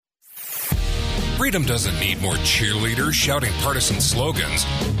Freedom doesn't need more cheerleaders shouting partisan slogans.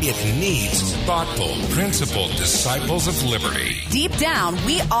 It needs thoughtful, principled disciples of liberty. Deep down,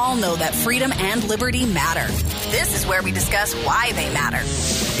 we all know that freedom and liberty matter. This is where we discuss why they matter.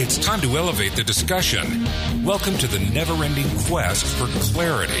 It's time to elevate the discussion. Welcome to the never-ending quest for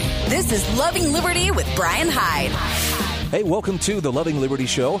clarity. This is Loving Liberty with Brian Hyde. Hey, welcome to the Loving Liberty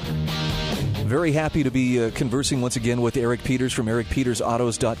Show. Very happy to be conversing once again with Eric Peters from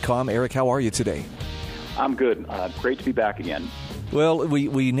ericpetersautos.com. Eric, how are you today? I'm good. Great to be back again. Well,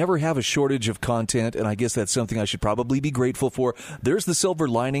 we never have a shortage of content, and I guess that's something I should probably be grateful for. There's the silver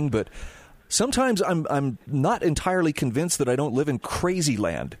lining, but sometimes I'm not entirely convinced that I don't live in crazy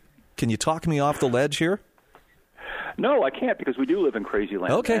land. Can you talk me off the ledge here? No, I can't, because we do live in crazy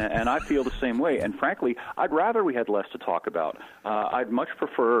land, okay. and I feel the same way. And frankly, I'd rather we had less to talk about. I'd much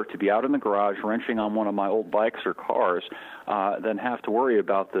prefer to be out in the garage wrenching on one of my old bikes or cars than have to worry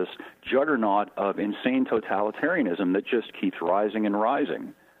about this juggernaut of insane totalitarianism that just keeps rising and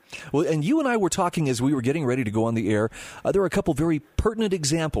rising. Well, and you and I were talking as we were getting ready to go on the air. There are a couple very pertinent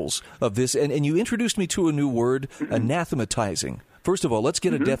examples of this, and you introduced me to a new word, anathematizing. First of all, let's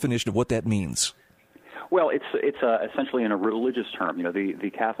get a definition of what that means. Well, it's essentially in a religious term. You know, the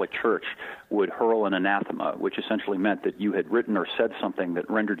Catholic Church would hurl an anathema, which essentially meant that you had written or said something that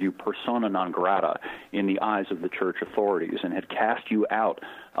rendered you persona non grata in the eyes of the church authorities and had cast you out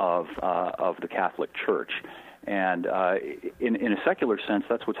of the Catholic Church. And in a secular sense,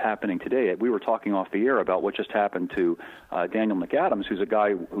 that's what's happening today. We were talking off the air about what just happened to Daniel McAdams, who's a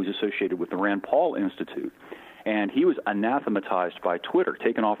guy who's associated with the Rand Paul Institute. And he was anathematized by Twitter,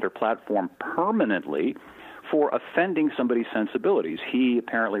 taken off their platform permanently for offending somebody's sensibilities. He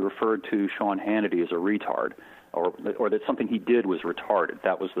apparently referred to Sean Hannity as a retard, or that something he did was retarded.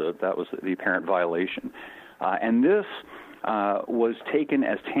 That was the apparent violation. And this was taken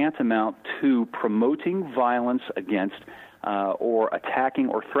as tantamount to promoting violence against or attacking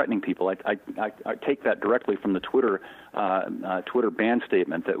or threatening people. I take that directly from the Twitter ban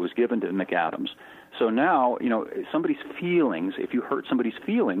statement that was given to McAdams. So now, you know, somebody's feelings, if you hurt somebody's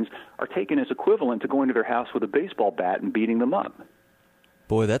feelings, are taken as equivalent to going to their house with a baseball bat and beating them up.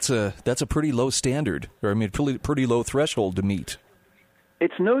 Boy, that's a pretty low standard, or I mean, pretty low threshold to meet.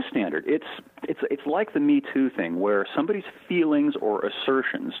 It's no standard. It's like the Me Too thing, where somebody's feelings or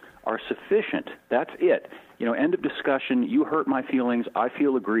assertions are sufficient. That's it. You know, end of discussion. You hurt my feelings. I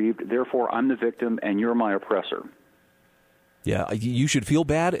feel aggrieved. Therefore, I'm the victim, and you're my oppressor. Yeah, you should feel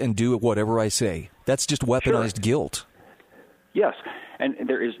bad and do whatever I say. That's just weaponized guilt. Yes, and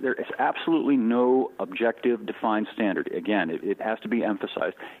there is absolutely no objective defined standard. Again, it has to be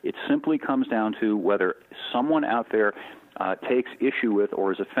emphasized. It simply comes down to whether someone out there takes issue with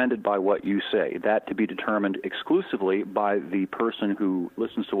or is offended by what you say. That to be determined exclusively by the person who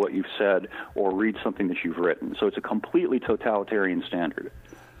listens to what you've said or reads something that you've written. So it's a completely totalitarian standard.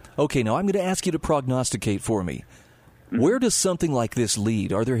 Okay, now I'm going to ask you to prognosticate for me. Where does something like this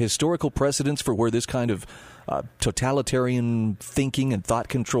lead? Are there historical precedents for where this kind of totalitarian thinking and thought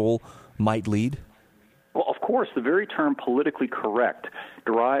control might lead? Well, of course, the very term politically correct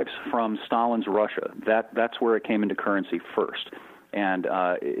derives from Stalin's Russia. That's where it came into currency first. And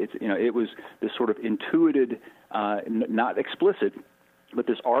it was this sort of intuited, not explicit, but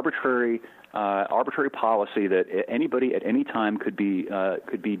this arbitrary policy that anybody at any time could be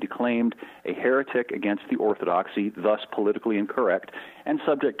declaimed a heretic against the orthodoxy, thus politically incorrect, and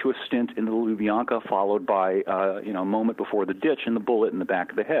subject to a stint in the Lubyanka, followed by a moment before the ditch and the bullet in the back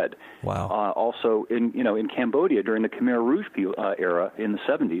of the head. Wow. Also in Cambodia during the Khmer Rouge era in the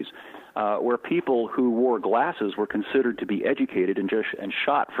 70s. Where people who wore glasses were considered to be educated and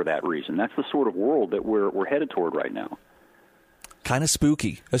shot for that reason. That's the sort of world that we're headed toward right now. Kind of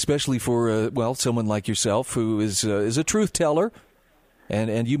spooky, especially for someone like yourself who is a truth teller,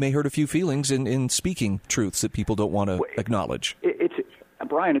 and you may hurt a few feelings in speaking truths that people don't want to acknowledge.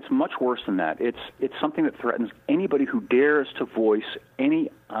 Brian, it's much worse than that. It's something that threatens anybody who dares to voice any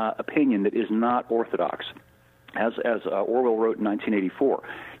opinion that is not orthodox. As Orwell wrote in 1984,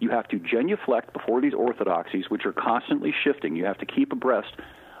 you have to genuflect before these orthodoxies, which are constantly shifting. You have to keep abreast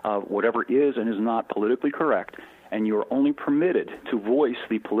of whatever is and is not politically correct, and you're only permitted to voice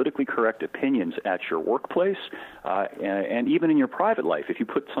the politically correct opinions at your workplace and even in your private life. If you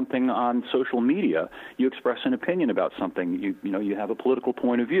put something on social media, you express an opinion about something, you have a political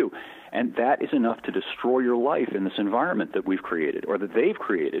point of view, and that is enough to destroy your life in this environment that we've created or that they've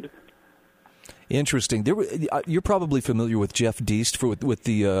created. Interesting. You're probably familiar with Jeff Deist with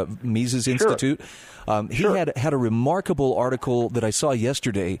the Mises Institute. He had a remarkable article that I saw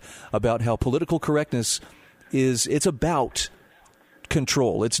yesterday about how political correctness it's about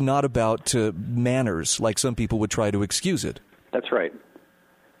control. It's not about manners, like some people would try to excuse it. That's right.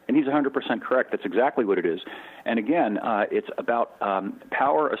 And he's 100% correct. That's exactly what it is. And again, it's about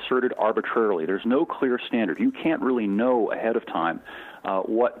power asserted arbitrarily. There's no clear standard. You can't really know ahead of time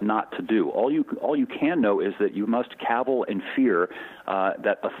what not to do. All you can know is that you must cavil and fear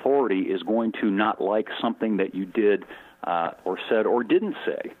that authority is going to not like something that you did or said or didn't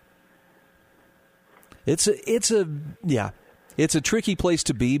say. It's a tricky place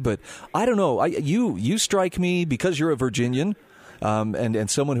to be, but I don't know. You strike me, because you're a Virginian,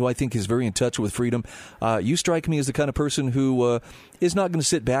 and someone who I think is very in touch with freedom. You strike me as the kind of person who is not going to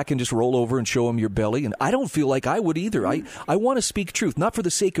sit back and just roll over and show them your belly, and I don't feel like I would either. I want to speak truth, not for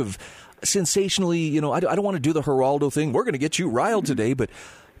the sake of sensationally, I don't want to do the Geraldo thing. We're going to get you riled today, but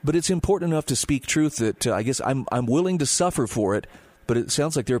it's important enough to speak truth that I guess I'm willing to suffer for it. But it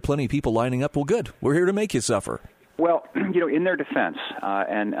sounds like there are plenty of people lining up. Well, good. We're here to make you suffer. Well, in their defense,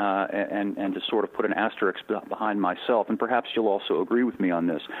 and to sort of put an asterisk behind myself, and perhaps you'll also agree with me on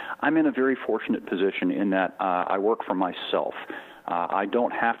this, I'm in a very fortunate position in that I work for myself. I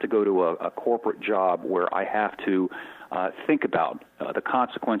don't have to go to a corporate job where I have to think about the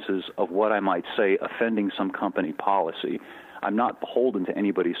consequences of what I might say offending some company policy. I'm not beholden to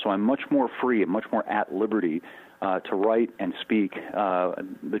anybody, so I'm much more free and much more at liberty to write and speak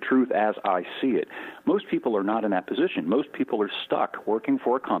the truth as I see it. Most people are not in that position. Most people are stuck working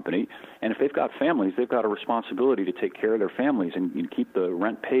for a company, and if they've got families, they've got a responsibility to take care of their families and keep the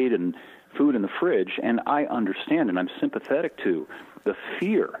rent paid and food in the fridge. And I understand and I'm sympathetic to the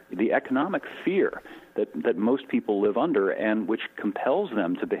fear, the economic fear that most people live under, and which compels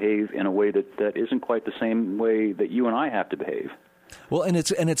them to behave in a way that isn't quite the same way that you and I have to behave. Well, and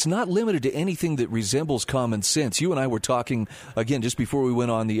it's not limited to anything that resembles common sense. You and I were talking, again, just before we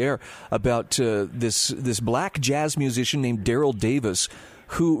went on the air, about this black jazz musician named Daryl Davis,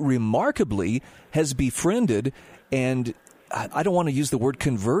 who remarkably has befriended, and I don't want to use the word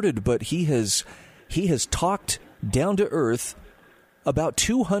converted, but he has talked down to earth about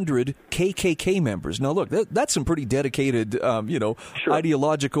 200 KKK members. Now, look, that's some pretty dedicated, Sure.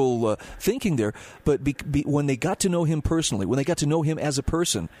 ideological thinking there. But when they got to know him personally, when they got to know him as a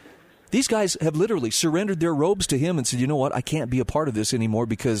person, these guys have literally surrendered their robes to him and said, you know what, I can't be a part of this anymore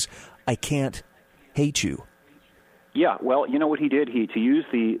because I can't hate you. Yeah, well, you know what he did? To use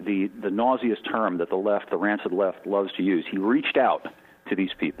the nauseous term that the rancid left loves to use, he reached out to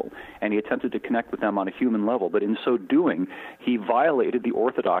these people, and he attempted to connect with them on a human level. But in so doing, he violated the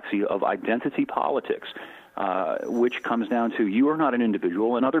orthodoxy of identity politics, which comes down to you are not an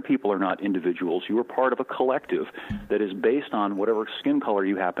individual and other people are not individuals. You are part of a collective that is based on whatever skin color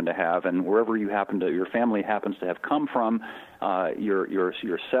you happen to have and wherever your family happens to have come from, your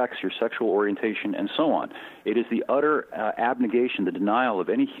sex, your sexual orientation, and so on. It is the utter abnegation, the denial of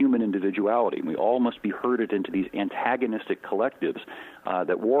any human individuality. And we all must be herded into these antagonistic collectives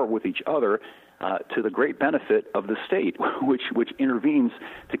that war with each other to the great benefit of the state, which intervenes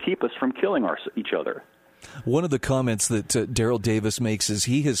to keep us from killing each other. One of the comments that Daryl Davis makes is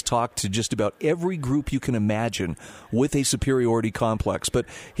he has talked to just about every group you can imagine with a superiority complex. But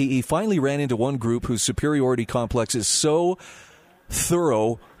he finally ran into one group whose superiority complex is so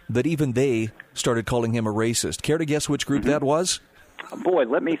thorough that even they started calling him a racist. Care to guess which group that was? Boy,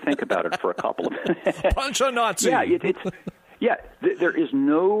 let me think about it for a couple of minutes. Punch a Nazi! Yeah, there is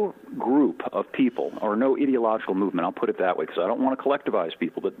no group of people or no ideological movement, I'll put it that way because I don't want to collectivize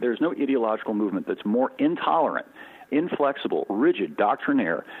people, but there's no ideological movement that's more intolerant, inflexible, rigid,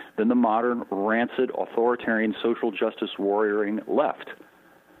 doctrinaire than the modern, rancid, authoritarian, social justice warrioring left.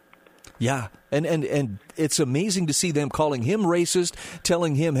 Yeah, and it's amazing to see them calling him racist,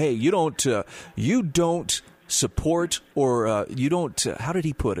 telling him, hey, you don't support or you don't, how did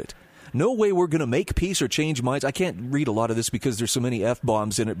he put it? No way we're going to make peace or change minds. I can't read a lot of this because there's so many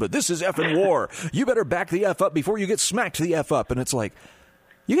F-bombs in it, but this is effing war. You better back the F up before you get smacked the F up. And it's like,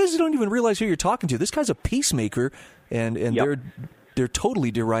 you guys don't even realize who you're talking to. This guy's a peacemaker, and Yep. they're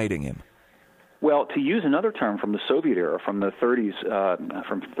totally deriding him. Well, to use another term from the Soviet era, from the 30s,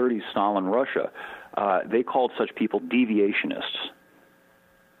 from 30s Stalin Russia, they called such people deviationists.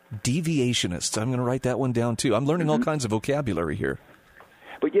 Deviationists. I'm going to write that one down, too. I'm learning all kinds of vocabulary here.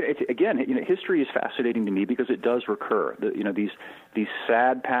 But history is fascinating to me because it does recur. These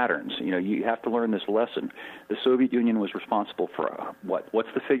sad patterns. You have to learn this lesson. The Soviet Union was responsible for what's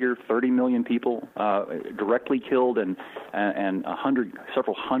the figure? 30 million people directly killed, and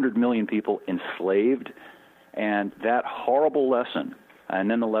several hundred million people enslaved. And that horrible lesson,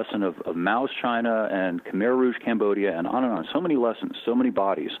 and then the lesson of Mao's China and Khmer Rouge Cambodia, and on. So many lessons, so many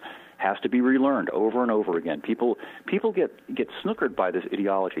bodies has to be relearned over and over again. People get snookered by this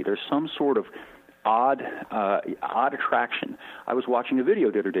ideology. There's some sort of odd attraction. I was watching a video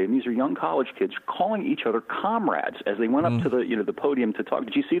the other day, and these are young college kids calling each other comrades as they went up to the podium to talk.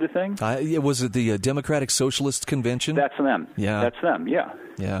 Did you see the thing? Was it the Democratic Socialist Convention? That's them. Yeah, that's them. Yeah.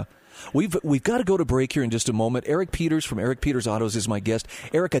 Yeah. We've got to go to break here in just a moment. Eric Peters from Eric Peters Autos is my guest.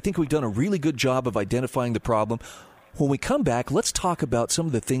 Eric, I think we've done a really good job of identifying the problem. When we come back, let's talk about some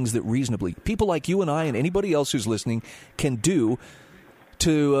of the things that reasonably people like you and I and anybody else who's listening can do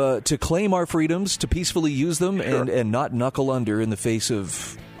to claim our freedoms, to peacefully use them, and not knuckle under in the face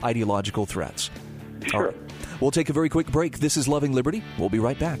of ideological threats. Sure. All right. We'll take a very quick break. This is Loving Liberty. We'll be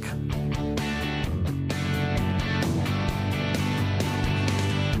right back.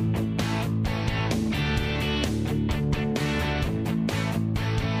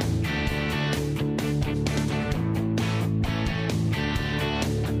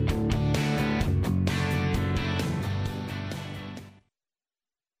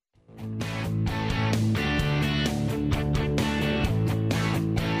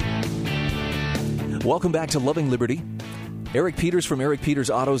 Welcome back to Loving Liberty. Eric Peters from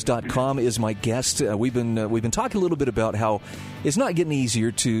ericpetersautos.com is my guest. We've been talking a little bit about how it's not getting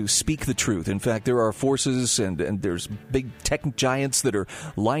easier to speak the truth. In fact, there are forces and there's big tech giants that are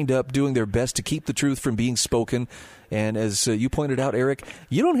lined up doing their best to keep the truth from being spoken. And as you pointed out, Eric,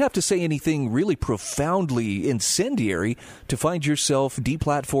 you don't have to say anything really profoundly incendiary to find yourself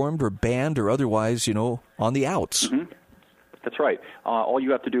deplatformed or banned or otherwise, on the outs. Mm-hmm. That's right. All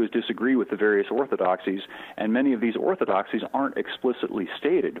you have to do is disagree with the various orthodoxies, and many of these orthodoxies aren't explicitly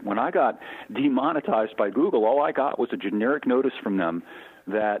stated. When I got demonetized by Google, all I got was a generic notice from them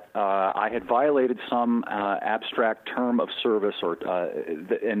that I had violated some abstract term of service,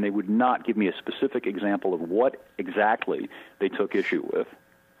 and they would not give me a specific example of what exactly they took issue with.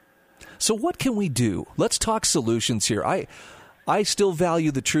 So what can we do? Let's talk solutions here. I still value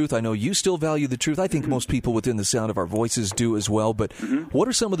the truth. I know you still value the truth. I think most people within the sound of our voices do as well. But what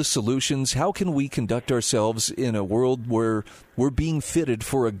are some of the solutions? How can we conduct ourselves in a world where we're being fitted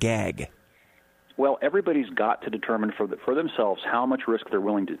for a gag? Well, everybody's got to determine for themselves how much risk they're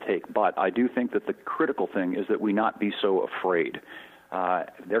willing to take. But I do think that the critical thing is that we not be so afraid.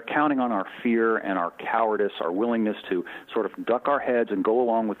 They're counting on our fear and our cowardice, our willingness to sort of duck our heads and go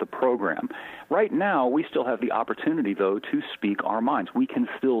along with the program. Right now, we still have the opportunity, though, to speak our minds. We can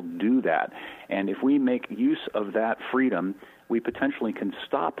still do that. And if we make use of that freedom, we potentially can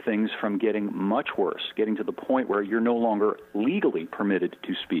stop things from getting much worse, getting to the point where you're no longer legally permitted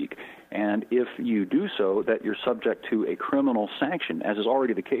to speak. And if you do so, that you're subject to a criminal sanction, as is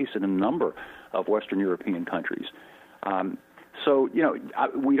already the case in a number of Western European countries. So,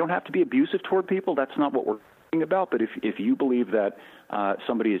 we don't have to be abusive toward people. That's not what we're talking about. But if you believe that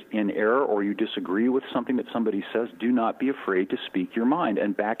somebody is in error or you disagree with something that somebody says, do not be afraid to speak your mind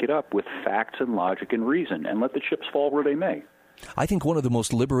and back it up with facts and logic and reason and let the chips fall where they may. I think one of the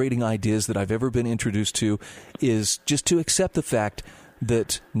most liberating ideas that I've ever been introduced to is just to accept the fact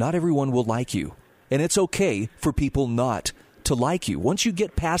that not everyone will like you. And it's okay for people not to like you. Once you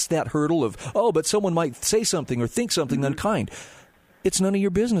get past that hurdle of, but someone might say something or think something unkind, it's none of your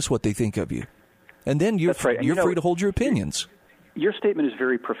business what they think of you. And then you're free to hold your opinions. Your statement is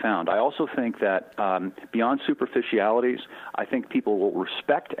very profound. I also think that beyond superficialities, I think people will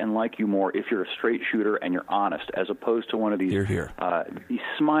respect and like you more if you're a straight shooter and you're honest, as opposed to one of these these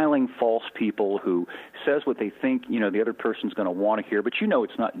smiling false people who says what they think the other person's going to want to hear, but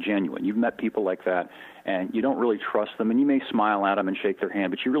it's not genuine. You've met people like that, and you don't really trust them, and you may smile at them and shake their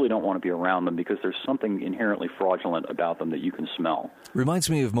hand, but you really don't want to be around them because there's something inherently fraudulent about them that you can smell. Reminds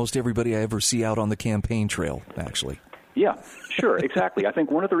me of most everybody I ever see out on the campaign trail, actually. Yeah, sure, exactly. I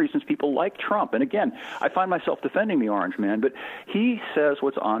think one of the reasons people like Trump, and again, I find myself defending the orange man, but he says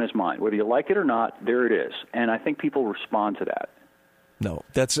what's on his mind. Whether you like it or not, there it is. And I think people respond to that. No,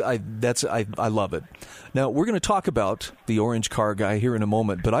 I love it. Now, we're going to talk about the orange car guy here in a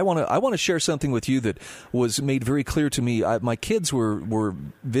moment, but I want to share something with you that was made very clear to me. My kids were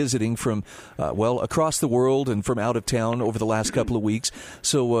visiting from across the world and from out of town over the last couple of weeks.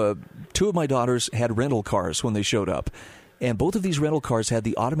 So two of my daughters had rental cars when they showed up, and both of these rental cars had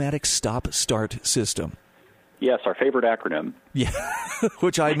the automatic stop-start system. Yes, our favorite acronym. Yeah,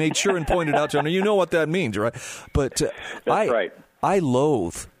 which I made sure and pointed out to them. You know what that means, right? But That's right. I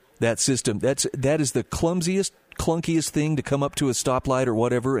loathe that system. That is the clunkiest thing to come up to a stoplight or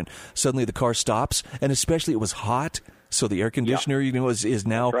whatever, and suddenly the car stops. And especially it was hot. So the air conditioner, is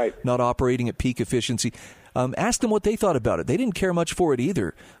now not operating at peak efficiency. Ask them what they thought about it. They didn't care much for it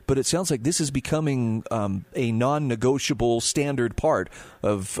either, but it sounds like this is becoming a non-negotiable standard part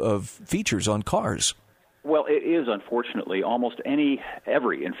of features on cars. Well, it is, unfortunately. Almost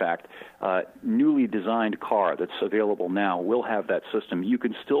every, in fact, newly designed car that's available now will have that system. You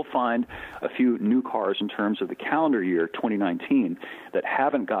can still find a few new cars in terms of the calendar year 2019 that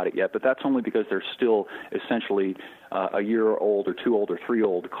haven't got it yet, but that's only because they're still essentially a year old or 2 old or 3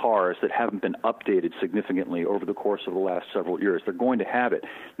 old cars that haven't been updated significantly over the course of the last several years. They're going to have it.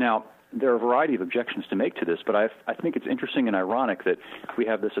 Now, there are a variety of objections to make to this, but I think it's interesting and ironic that we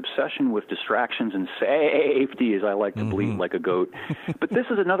have this obsession with distractions and safety, as I like to bleat like a goat. But this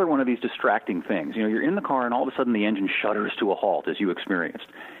is another one of these distracting things. You're in the car and all of a sudden the engine shudders to a halt, as you experienced.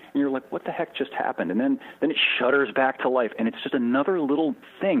 And you're like, what the heck just happened? And then it shudders back to life, and it's just another little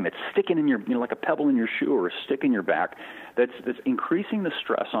thing that's sticking in your, like a pebble in your shoe or a stick in your back that's increasing the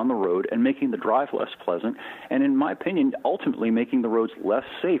stress on the road and making the drive less pleasant, and in my opinion, ultimately making the roads less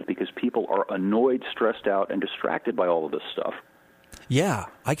safe because people are annoyed, stressed out, and distracted by all of this stuff. Yeah,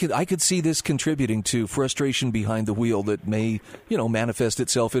 I could see this contributing to frustration behind the wheel that may, manifest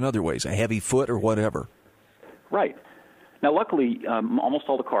itself in other ways, a heavy foot or whatever. Right. Now, luckily, almost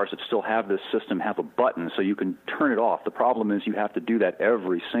all the cars that still have this system have a button so you can turn it off. The problem is you have to do that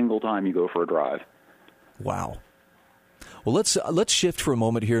every single time you go for a drive. Wow. Well, let's shift for a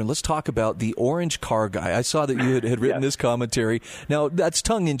moment here and let's talk about the orange car guy. I saw that you had written this commentary. Now, that's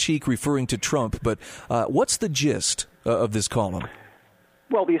tongue-in-cheek referring to Trump, but what's the gist of this column?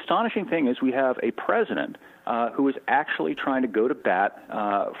 Well, the astonishing thing is we have a president who is actually trying to go to bat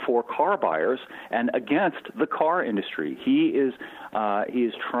for car buyers and against the car industry. He is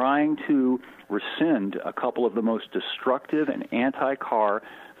trying to rescind a couple of the most destructive and anti-car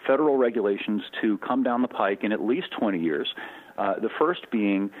federal regulations to come down the pike in at least 20 years. The first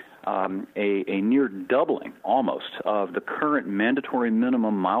being a near doubling, almost, of the current mandatory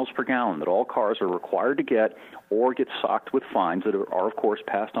minimum miles per gallon that all cars are required to get or get socked with fines that are of course,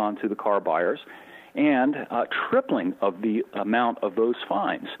 passed on to the car buyers, and tripling of the amount of those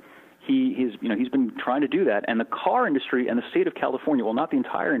fines. He's been trying to do that, and the car industry and the state of California, well, not the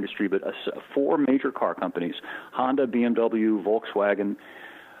entire industry, but 4 major car companies, Honda, BMW, Volkswagen,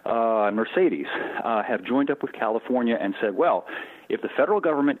 Mercedes, have joined up with California and said, well, if the federal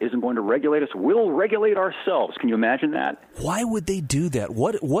government isn't going to regulate us, we'll regulate ourselves. Can you imagine that? Why would they do that?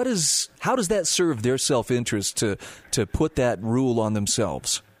 How does that serve their self-interest to put that rule on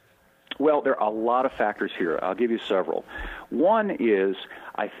themselves? Well, there are a lot of factors here. I'll give you several. One is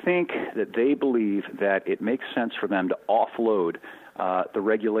I think that they believe that it makes sense for them to offload the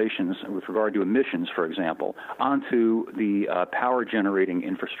regulations with regard to emissions, for example, onto the power generating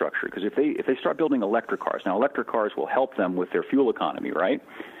infrastructure. Because if they start building electric cars, now electric cars will help them with their fuel economy, right?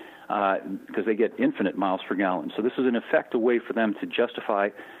 Because they get infinite miles per gallon. So this is in effect a way for them to justify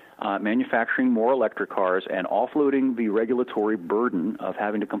manufacturing more electric cars and offloading the regulatory burden of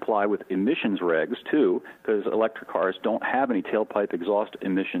having to comply with emissions regs too, because electric cars don't have any tailpipe exhaust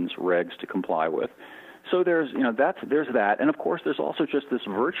emissions regs to comply with. So there's that, and of course there's also just this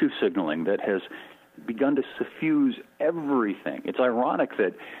virtue signaling that has begun to suffuse everything. It's ironic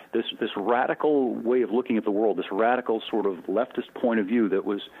that this radical way of looking at the world, this radical sort of leftist point of view that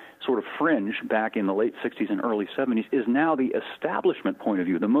was sort of fringe back in the late 60s and early 70s is now the establishment point of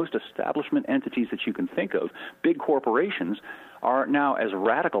view. The most establishment entities that you can think of, big corporations, are now as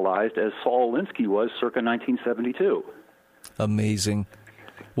radicalized as Saul Alinsky was circa 1972. Amazing.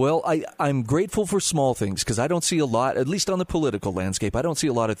 Well, I'm grateful for small things because I don't see a lot, at least on the political landscape, I don't see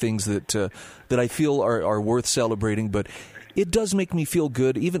a lot of things that I feel are worth celebrating, but it does make me feel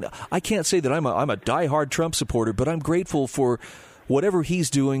good. Even I can't say that I'm a diehard Trump supporter, but I'm grateful for whatever he's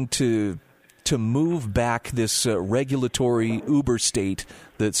doing to move back this regulatory uber state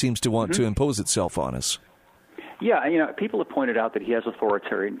that seems to want to impose itself on us. Yeah, people have pointed out that he has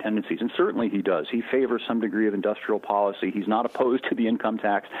authoritarian tendencies, and certainly he does. He favors some degree of industrial policy. He's not opposed to the income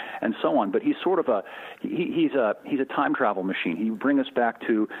tax and so on. But he's sort of he's a time travel machine. He brings us back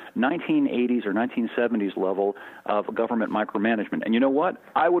to 1980s or 1970s level of government micromanagement. And you know what?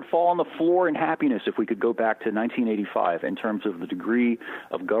 I would fall on the floor in happiness if we could go back to 1985 in terms of the degree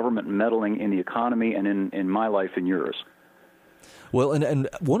of government meddling in the economy and in my life and yours. Well, and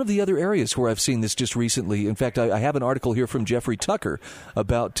one of the other areas where I've seen this just recently, in fact, I have an article here from Jeffrey Tucker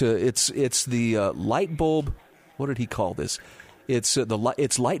about it's the light bulb. What did he call this? It's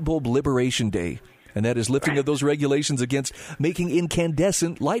Light Bulb Liberation Day, and that is lifting of those regulations against making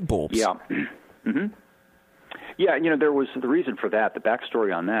incandescent light bulbs. Yeah. Mm-hmm. Yeah, there was the reason for that. The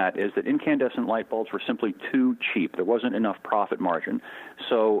backstory on that is that incandescent light bulbs were simply too cheap. There wasn't enough profit margin.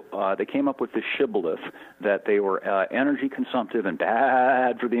 So they came up with this shibboleth that they were energy consumptive and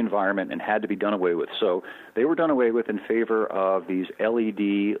bad for the environment and had to be done away with. So they were done away with in favor of these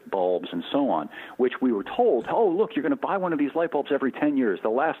LED bulbs and so on, which we were told, oh, look, you're going to buy one of these light bulbs every 10 years.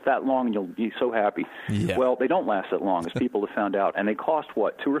 They'll last that long and you'll be so happy. Yeah. Well, they don't last that long, as people have found out. And they cost,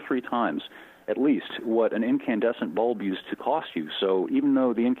 2 or 3 times at least what an incandescent bulb used to cost you. So even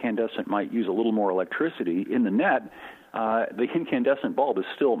though the incandescent might use a little more electricity in the net, the incandescent bulb is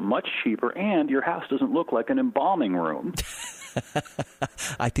still much cheaper, and your house doesn't look like an embalming room.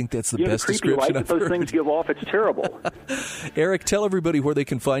 I think that's the best description light that those things give off, it's terrible. Eric, tell everybody where they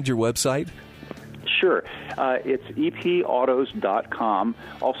can find your website. Sure. It's epautos.com,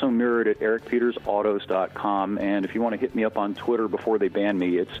 also mirrored at ericpetersautos.com. And if you want to hit me up on Twitter before they ban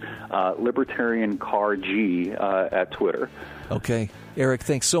me, it's LibertarianCarG at Twitter. Okay. Eric,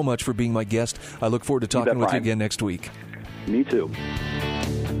 thanks so much for being my guest. I look forward to talking with you again next week. Me too.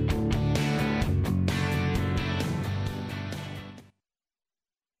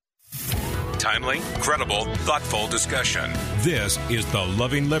 Timely, credible, thoughtful discussion. This is the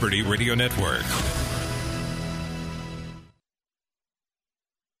Loving Liberty Radio Network.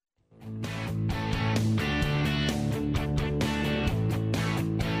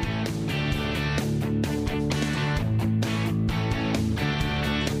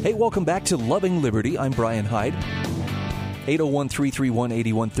 Hey, welcome back to Loving Liberty. I'm Brian Hyde.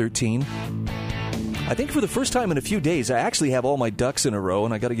 801-331-8113. I think for the first time in a few days, I actually have all my ducks in a row,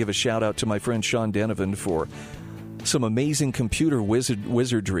 and I got to give a shout out to my friend Sean Denovan for some amazing computer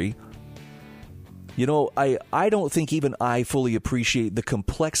wizardry. I don't think even I fully appreciate the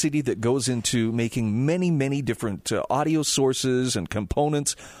complexity that goes into making many, many different audio sources and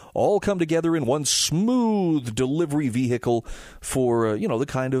components all come together in one smooth delivery vehicle for, the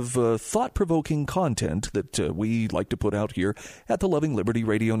kind of thought-provoking content that we like to put out here at the Loving Liberty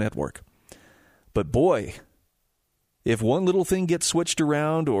Radio Network. But boy, if one little thing gets switched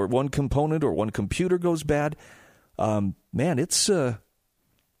around or one component or one computer goes bad, man, it's kind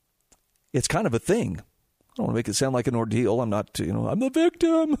of a thing. I don't want to make it sound like an ordeal. I'm not, I'm the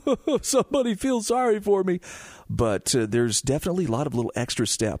victim. Somebody feels sorry for me. But there's definitely a lot of little extra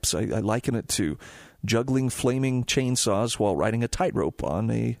steps. I liken it to juggling flaming chainsaws while riding a tightrope on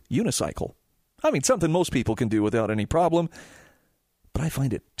a unicycle. I mean, something most people can do without any problem, but I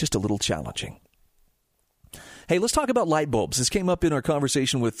find it just a little challenging. Hey, let's talk about light bulbs. This came up in our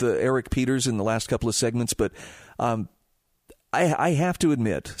conversation with Eric Peters in the last couple of segments, but I have to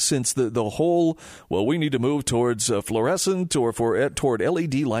admit, since the whole, we need to move towards fluorescent or toward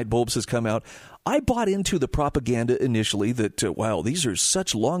LED light bulbs has come out, I bought into the propaganda initially that, these are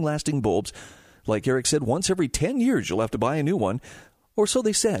such long-lasting bulbs. Like Eric said, once every 10 years you'll have to buy a new one, or so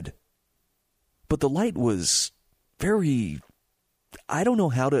they said. But the light was very, I don't know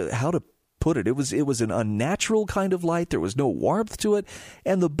how to put it. It was an unnatural kind of light. There was no warmth to it,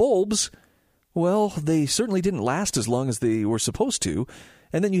 and the bulbs, they certainly didn't last as long as they were supposed to.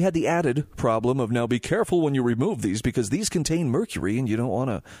 And then you had the added problem of, now be careful when you remove these because these contain mercury and you don't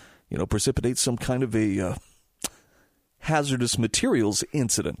want to, precipitate some kind of a hazardous materials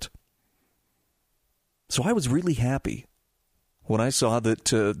incident. So I was really happy when I saw that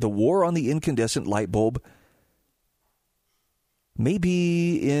the war on the incandescent light bulb may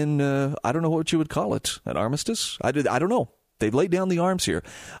be in, I don't know what you would call it, an armistice? I don't know. They've laid down the arms here.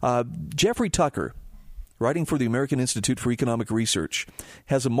 Jeffrey Tucker, writing for the American Institute for Economic Research,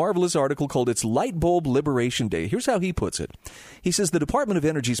 has a marvelous article called It's Light Bulb Liberation Day. Here's how he puts it. He says the Department of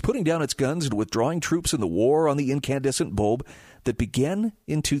Energy is putting down its guns and withdrawing troops in the war on the incandescent bulb that began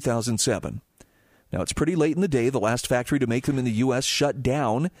in 2007. Now, it's pretty late in the day. The last factory to make them in the U.S. shut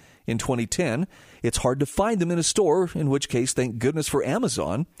down in 2010. It's hard to find them in a store, in which case, thank goodness for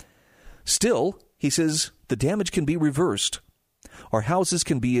Amazon. Still, he says, the damage can be reversed. Our houses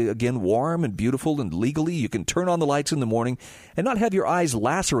can be, again, warm and beautiful, and legally you can turn on the lights in the morning and not have your eyes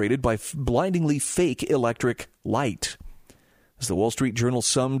lacerated by blindingly fake electric light. As the Wall Street Journal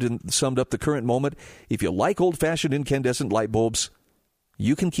summed up the current moment, if you like old-fashioned incandescent light bulbs,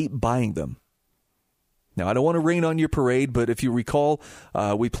 you can keep buying them. Now, I don't want to rain on your parade, but if you recall,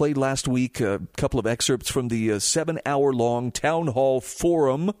 we played last week a couple of excerpts from the 7-hour-long town hall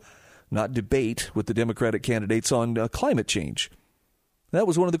forum, not debate, with the Democratic candidates on climate change. That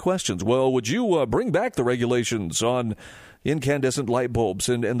was one of the questions. Well, would you bring back the regulations on incandescent light bulbs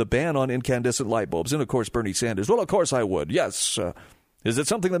and the ban on incandescent light bulbs? And, of course, Bernie Sanders. Well, of course I would. Yes. Is it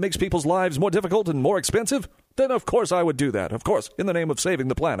something that makes people's lives more difficult and more expensive? Then, of course, I would do that. Of course, in the name of saving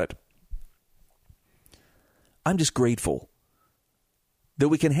the planet. I'm just grateful that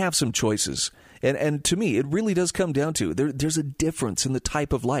we can have some choices. And to me, it really does come down to there's a difference in the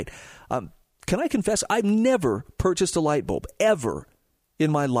type of light. Can I confess, I've never purchased a light bulb, ever,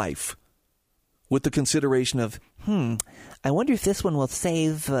 in my life, with the consideration of, I wonder if this one will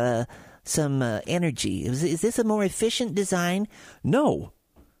save some energy. Is this a more efficient design? No.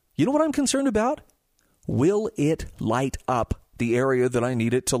 You know what I'm concerned about? Will it light up the area that I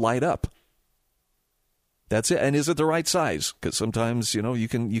need it to light up? That's it. And is it the right size? Because sometimes, you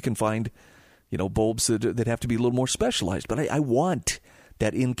can find, bulbs that have to be a little more specialized. But I want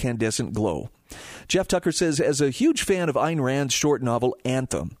that incandescent glow. Jeff Tucker says, as a huge fan of Ayn Rand's short novel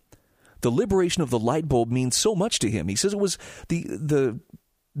Anthem, the liberation of the light bulb means so much to him. He says it was the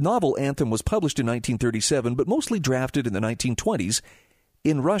novel Anthem was published in 1937, but mostly drafted in the 1920s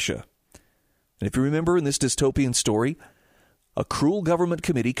in Russia. And if you remember in this dystopian story, a cruel government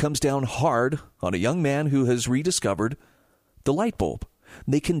committee comes down hard on a young man who has rediscovered the light bulb.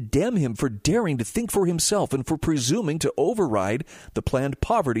 They condemn him for daring to think for himself and for presuming to override the planned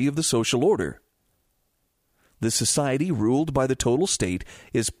poverty of the social order. The society ruled by the total state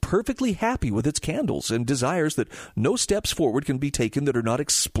is perfectly happy with its candles and desires that no steps forward can be taken that are not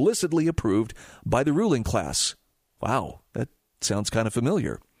explicitly approved by the ruling class. Wow, that sounds kind of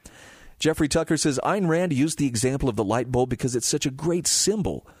familiar. Jeffrey Tucker says Ayn Rand used the example of the light bulb because it's such a great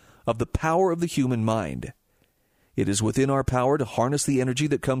symbol of the power of the human mind. It is within our power to harness the energy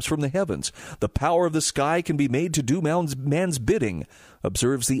that comes from the heavens. The power of the sky can be made to do man's bidding,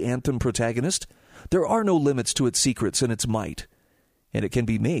 observes the Anthem protagonist. There are no limits to its secrets and its might, and it can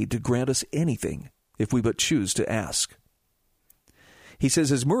be made to grant us anything if we but choose to ask. He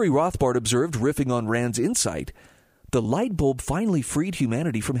says, as Murray Rothbard observed, riffing on Rand's insight, the light bulb finally freed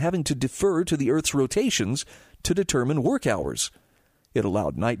humanity from having to defer to the Earth's rotations to determine work hours. It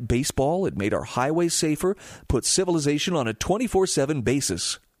allowed night baseball, it made our highways safer, put civilization on a 24/7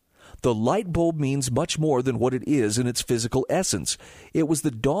 basis. The light bulb means much more than what it is in its physical essence. It was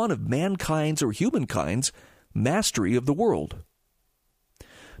the dawn of mankind's or humankind's mastery of the world.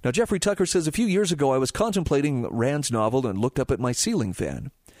 Now, Jeffrey Tucker says, a few years ago I was contemplating Rand's novel and looked up at my ceiling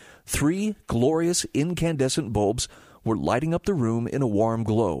fan. 3 glorious incandescent bulbs were lighting up the room in a warm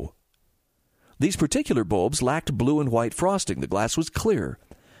glow. These particular bulbs lacked blue and white frosting. The glass was clear,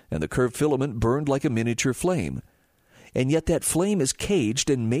 and the curved filament burned like a miniature flame. And yet that flame is caged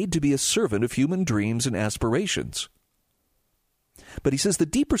and made to be a servant of human dreams and aspirations. But he says the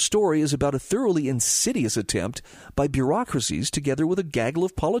deeper story is about a thoroughly insidious attempt by bureaucracies together with a gaggle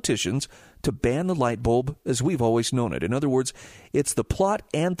of politicians to ban the light bulb as we've always known it. In other words, it's the plot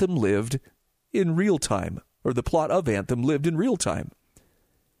Anthem lived in real time, or the plot of Anthem lived in real time.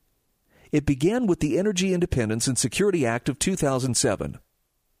 It began with the Energy Independence and Security Act of 2007.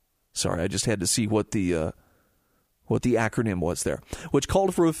 Sorry, I just had to see what the acronym was there, which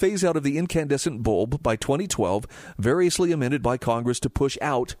called for a phase-out of the incandescent bulb by 2012, variously amended by Congress to push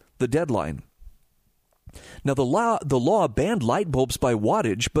out the deadline. Now, the law banned light bulbs by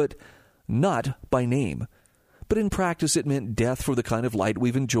wattage, but not by name. But in practice, it meant death for the kind of light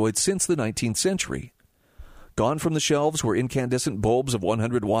we've enjoyed since the 19th century. Gone from the shelves were incandescent bulbs of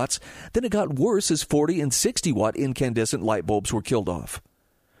 100 watts. Then it got worse as 40 and 60-watt incandescent light bulbs were killed off.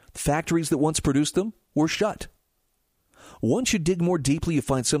 Factories that once produced them were shut. Once you dig more deeply, you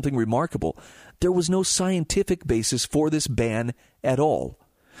find something remarkable. There was no scientific basis for this ban at all.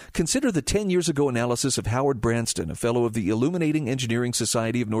 Consider the 10 years ago analysis of Howard Branston, a fellow of the Illuminating Engineering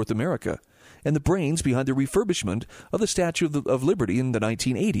Society of North America, and the brains behind the refurbishment of the Statue of Liberty in the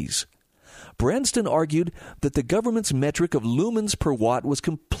 1980s. Branston argued that the government's metric of lumens per watt was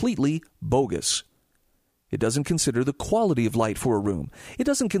completely bogus. It doesn't consider the quality of light for a room. It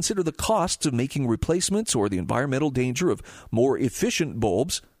doesn't consider the costs of making replacements or the environmental danger of more efficient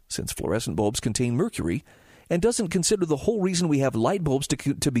bulbs, since fluorescent bulbs contain mercury, and doesn't consider the whole reason we have light bulbs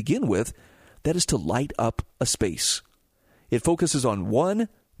to begin with, that is to light up a space. It focuses on one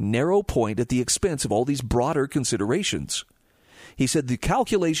narrow point at the expense of all these broader considerations. He said the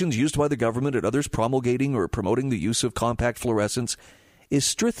calculations used by the government and others promulgating or promoting the use of compact fluorescence is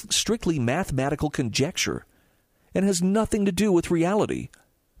strictly mathematical conjecture and has nothing to do with reality.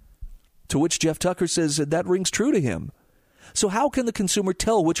 To which Jeff Tucker says that rings true to him. So how can the consumer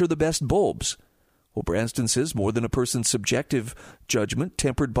tell which are the best bulbs? Well, Branston says more than a person's subjective judgment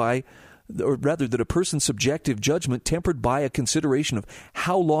tempered by, or rather that a person's subjective judgment tempered by a consideration of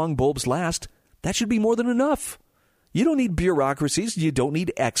how long bulbs last, that should be more than enough. You don't need bureaucracies. You don't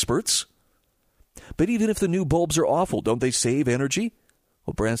need experts. But even if the new bulbs are awful, don't they save energy?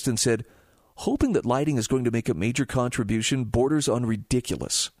 Well, Branston said, hoping that lighting is going to make a major contribution borders on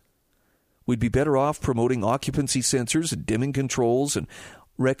ridiculous. We'd be better off promoting occupancy sensors and dimming controls and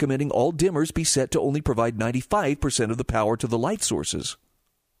recommending all dimmers be set to only provide 95% of the power to the light sources.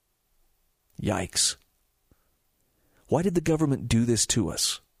 Yikes. Why did the government do this to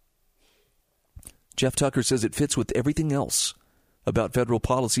us? Jeff Tucker says it fits with everything else about federal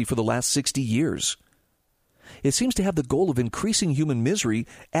policy for the last 60 years. It seems to have the goal of increasing human misery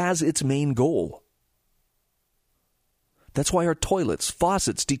as its main goal. That's why our toilets,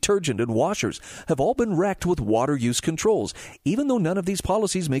 faucets, detergent, and washers have all been wrecked with water use controls, even though none of these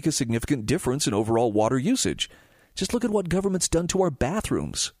policies make a significant difference in overall water usage. Just look at what government's done to our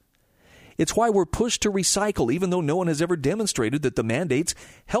bathrooms. It's why we're pushed to recycle, even though no one has ever demonstrated that the mandates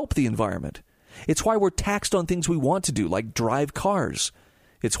help the environment. It's why we're taxed on things we want to do, like drive cars.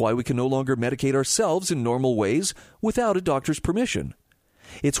 It's why we can no longer medicate ourselves in normal ways without a doctor's permission.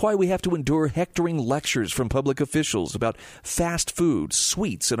 It's why we have to endure hectoring lectures from public officials about fast food,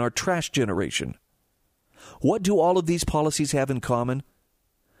 sweets, and our trash generation. What do all of these policies have in common?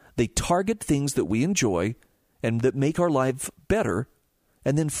 They target things that we enjoy and that make our life better,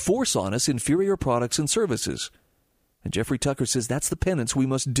 and then force on us inferior products and services. And Jeffrey Tucker says that's the penance we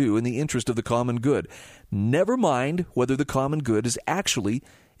must do in the interest of the common good. Never mind whether the common good is actually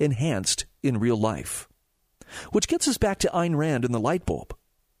enhanced in real life. Which gets us back to Ayn Rand and the light bulb.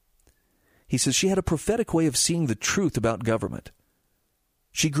 He says she had a prophetic way of seeing the truth about government.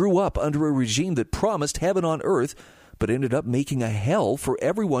 She grew up under a regime that promised heaven on earth, but ended up making a hell for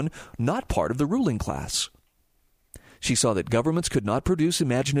everyone not part of the ruling class. She saw that governments could not produce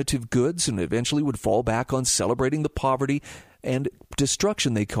imaginative goods and eventually would fall back on celebrating the poverty and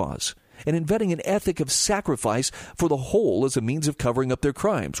destruction they cause, and inventing an ethic of sacrifice for the whole as a means of covering up their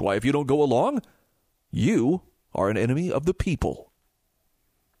crimes. Why, if you don't go along, you are an enemy of the people.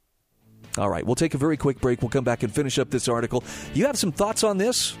 All right, we'll take a very quick break. We'll come back and finish up this article. You have some thoughts on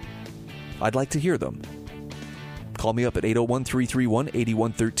this? I'd like to hear them. Call me up at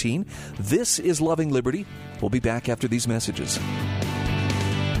 801-331-8113. This is Loving Liberty. We'll be back after these messages.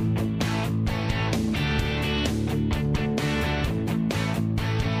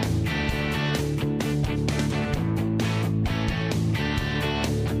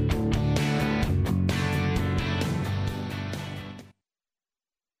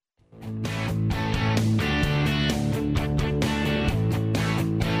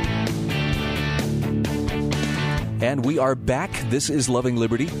 And we are back. This is Loving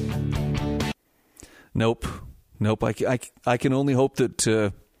Liberty. Nope. I can only hope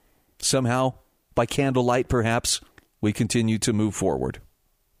that somehow, by candlelight perhaps, we continue to move forward.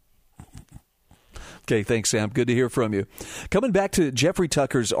 Okay, thanks, Sam. Good to hear from you. Coming back to Jeffrey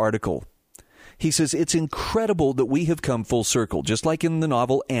Tucker's article, he says, it's incredible that we have come full circle. Just like in the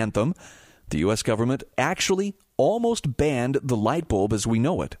novel Anthem, the U.S. government actually almost banned the light bulb as we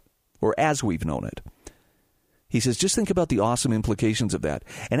know it, or as we've known it. He says, just think about the awesome implications of that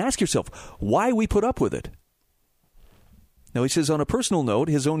and ask yourself why we put up with it. Now, he says, on a personal note,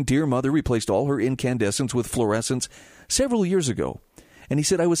 his own dear mother replaced all her incandescents with fluorescents several years ago. And he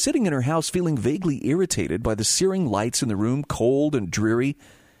said, I was sitting in her house feeling vaguely irritated by the searing lights in the room, cold and dreary,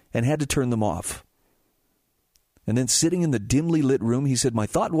 and had to turn them off. And then sitting in the dimly lit room, he said, my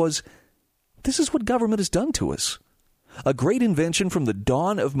thought was, this is what government has done to us. A great invention from the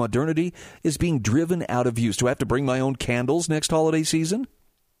dawn of modernity is being driven out of use. Do I have to bring my own candles next holiday season?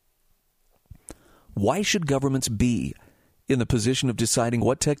 Why should governments be in the position of deciding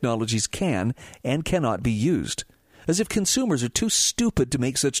what technologies can and cannot be used, as if consumers are too stupid to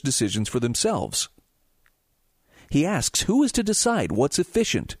make such decisions for themselves? He asks, who is to decide what's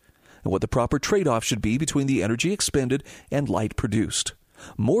efficient and what the proper trade-off should be between the energy expended and light produced?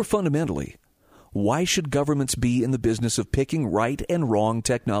 More fundamentally, why should governments be in the business of picking right and wrong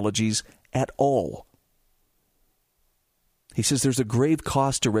technologies at all? He says there's a grave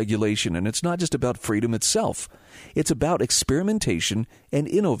cost to regulation, and it's not just about freedom itself. It's about experimentation and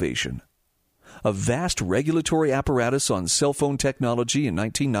innovation. A vast regulatory apparatus on cell phone technology in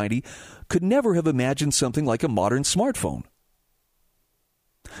 1990 could never have imagined something like a modern smartphone.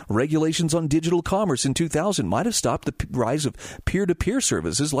 Regulations on digital commerce in 2000 might have stopped the rise of peer-to-peer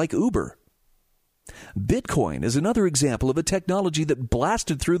services like Uber. Bitcoin is another example of a technology that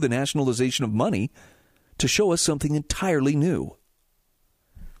blasted through the nationalization of money to show us something entirely new.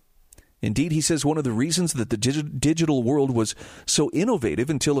 Indeed, he says one of the reasons that the digital world was so innovative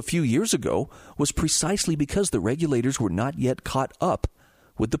until a few years ago was precisely because the regulators were not yet caught up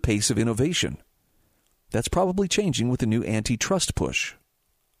with the pace of innovation. That's probably changing with the new antitrust push.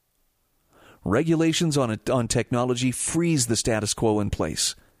 Regulations on technology freeze the status quo in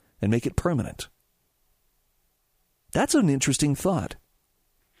place and make it permanent. That's an interesting thought.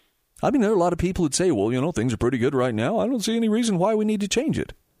 I mean, there are a lot of people who'd say, well, you know, things are pretty good right now. I don't see any reason why we need to change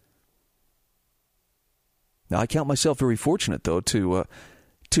it. Now, I count myself very fortunate, though, to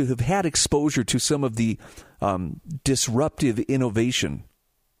have had exposure to some of the disruptive innovation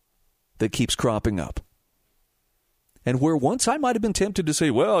that keeps cropping up. And where once I might have been tempted to say,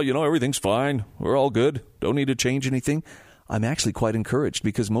 well, you know, everything's fine, we're all good, don't need to change anything, I'm actually quite encouraged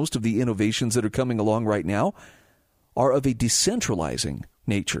because most of the innovations that are coming along right now are of a decentralizing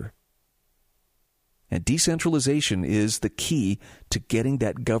nature. And decentralization is the key to getting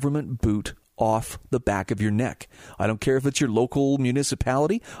that government boot off the back of your neck. I don't care if it's your local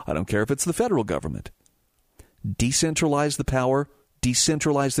municipality. I don't care if it's the federal government. Decentralize the power,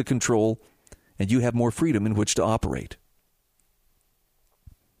 decentralize the control, and you have more freedom in which to operate.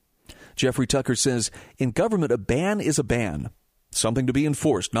 Jeffrey Tucker says, in government, a ban is a ban. Something to be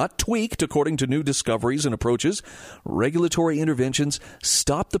enforced, not tweaked according to new discoveries and approaches. Regulatory interventions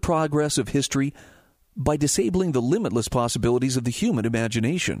stop the progress of history by disabling the limitless possibilities of the human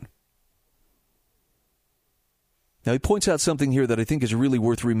imagination. Now, he points out something here that I think is really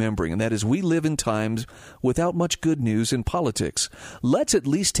worth remembering, and that is we live in times without much good news in politics. Let's at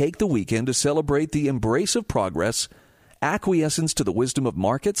least take the weekend to celebrate the embrace of progress, acquiescence to the wisdom of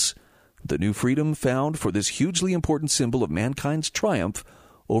markets, the new freedom found for this hugely important symbol of mankind's triumph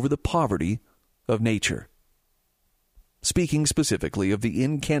over the poverty of nature. Speaking specifically of the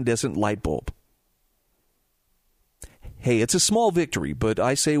incandescent light bulb. Hey, it's a small victory, but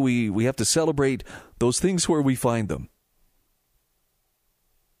I say we have to celebrate those things where we find them.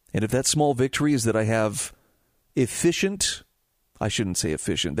 And if that small victory is that I have efficient, I shouldn't say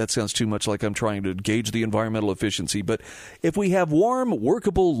efficient, that sounds too much like I'm trying to gauge the environmental efficiency, but if we have warm,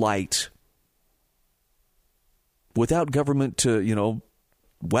 workable light without government,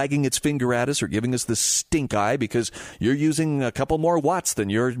 wagging its finger at us or giving us the stink eye because you're using a couple more watts than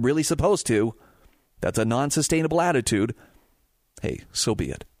you're really supposed to, that's a non-sustainable attitude. Hey, so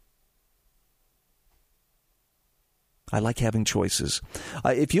be it. I like having choices.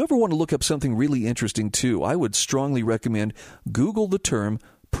 If you ever want to look up something really interesting, too, I would strongly recommend Google the term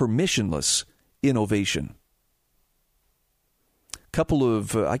permissionless innovation.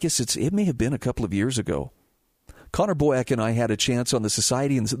 It may have been a couple of years ago. Connor Boyack and I had a chance on the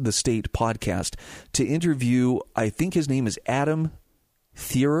Society and the State podcast to interview, I think his name is Adam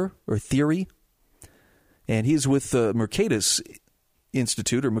Theory. And he's with the Mercatus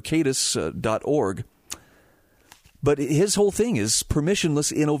Institute, or Mercatus.org. But his whole thing is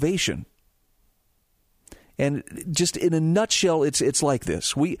permissionless innovation. And just in a nutshell, it's like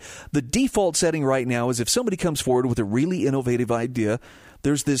this. The default setting right now is if somebody comes forward with a really innovative idea,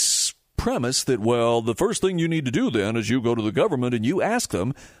 there's this premise that, well, the first thing you need to do then is you go to the government and you ask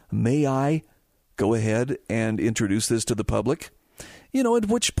them, may I go ahead and introduce this to the public? At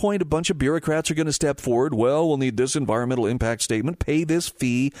which point a bunch of bureaucrats are going to step forward. Well, we'll need this environmental impact statement, pay this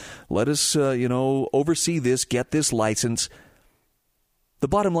fee, let us, oversee this, get this license. The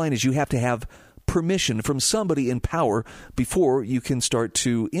bottom line is you have to have permission from somebody in power before you can start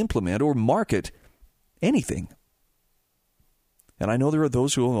to implement or market anything. And I know there are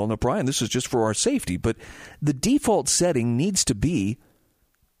those who, well, no, Brian, this is just for our safety. But the default setting needs to be,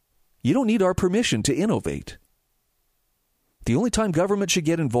 you don't need our permission to innovate. The only time government should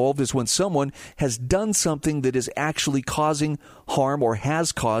get involved is when someone has done something that is actually causing harm or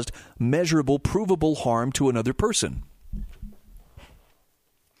has caused measurable, provable harm to another person.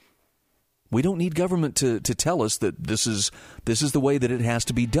 We don't need government to tell us that this is the way that it has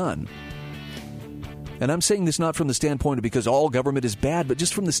to be done. And I'm saying this not from the standpoint of because all government is bad, but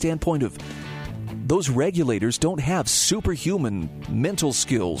just from the standpoint of those regulators don't have superhuman mental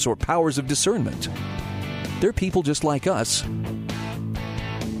skills or powers of discernment. They're people just like us. And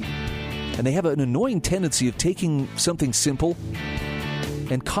they have an annoying tendency of taking something simple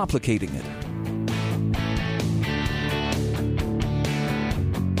and complicating it.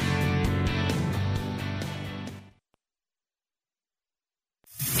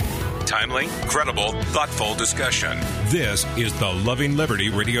 Timely, credible, thoughtful discussion. This is the Loving Liberty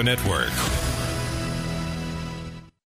Radio Network.